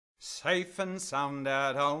Safe and sound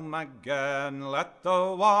at home again, let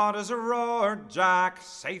the waters roar, Jack.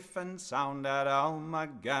 Safe and sound at home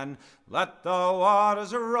again, let the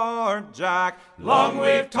waters roar, Jack. Long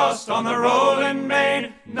we've tossed on the rolling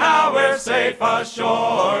main, now we're safe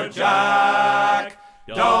ashore, Jack.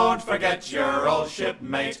 Don't forget your old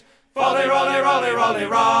shipmate, folly, rolly, rolly, rolly,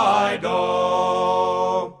 ride-o.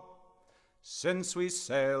 Since we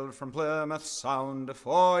sailed from Plymouth Sound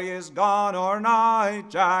 4 years gone or nigh,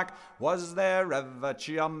 Jack, was there ever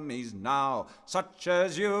chummies now, such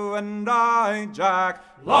as you and I, Jack?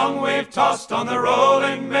 Long we've tossed on the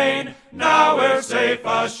rolling main, now we're safe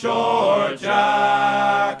ashore,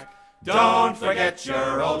 Jack. Don't forget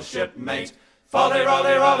your old shipmate, folly,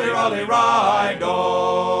 rolly, rolly, rolly, ride-o.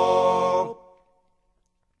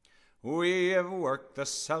 We have worked the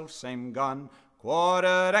self-same gun,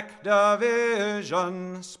 quarter-deck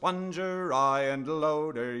division, sponger I and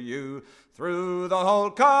loader you, through the whole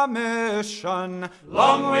commission.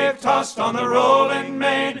 Long we've tossed on the rolling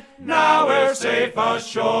main, now we're safe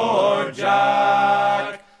ashore,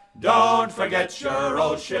 Jack. Don't forget your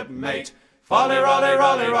old shipmate, folly, rolly,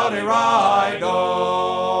 rolly, rolly, ride-o.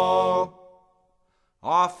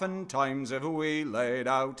 Oftentimes have we laid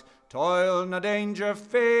out, toil no danger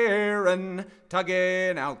fearing,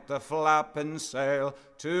 tugging out the flapping sail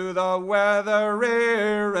to the weather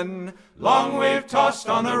rearing. Long we've tossed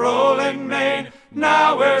on the rolling main,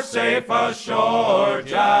 now we're safe ashore,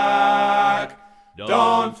 Jack.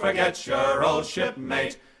 Don't forget your old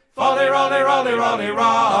shipmate, folly, rolly, rolly, rolly,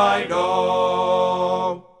 ride-o.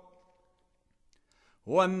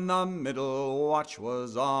 When the middle watch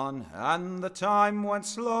was on and the time went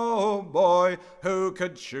slow, boy, who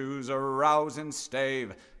could choose a rousing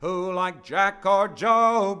stave? Who like Jack or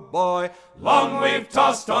Joe, boy? Long we've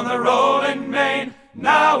tossed on the rolling main,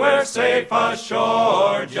 now we're safe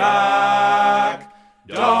ashore, Jack.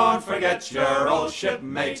 Don't forget your old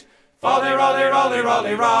shipmate, folly, rolly, rolly,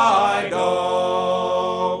 rolly, ride-o.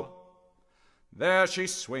 There she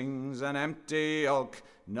swings an empty hulk,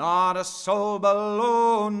 not a soul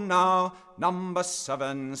below now. Number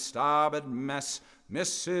 7 starboard mess,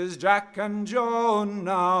 Mrs. Jack and Joe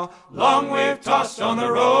now. Long we've tossed on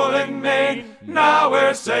the rolling main, now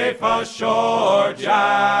we're safe ashore,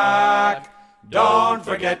 Jack. Don't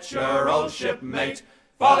forget your old shipmate,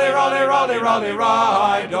 folly, rolly, rolly, rolly,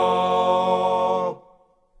 ride-o.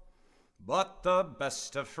 But the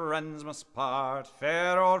best of friends must part,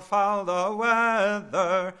 fair or foul the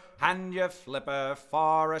weather, hand your flipper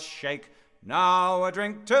for a shake, now a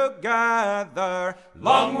drink together.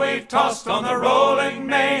 Long we've tossed on the rolling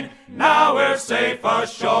main, now we're safe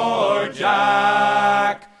ashore,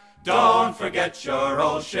 Jack. Don't forget your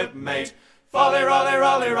old shipmate, folly, rolly,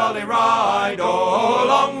 rolly, rolly, ride-o.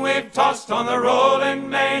 Long we've tossed on the rolling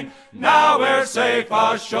main, now we're safe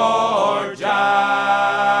ashore,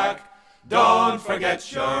 Jack. Don't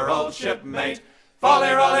forget your old shipmate,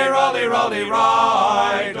 folly, rolly, rolly, rolly,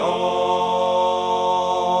 ride-o.